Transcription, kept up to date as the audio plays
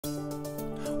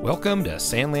Welcome to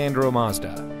San Leandro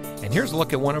Mazda, and here's a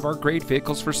look at one of our great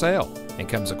vehicles for sale, and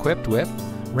comes equipped with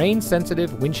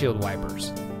rain-sensitive windshield wipers,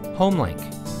 HomeLink,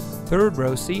 third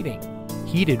row seating,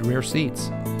 heated rear seats,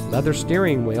 leather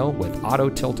steering wheel with auto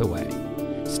tilt-away,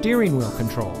 steering wheel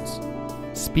controls,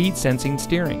 speed sensing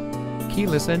steering,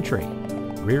 keyless entry,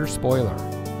 rear spoiler,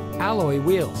 alloy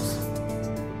wheels.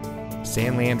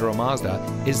 San Leandro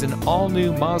Mazda is an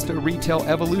all-new Mazda retail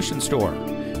evolution store.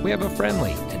 We have a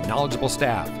friendly and knowledgeable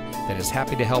staff that is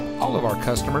happy to help all of our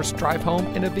customers drive home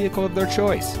in a vehicle of their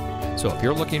choice. So if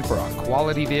you're looking for a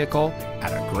quality vehicle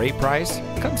at a great price,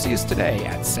 come see us today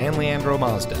at San Leandro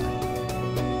Mazda.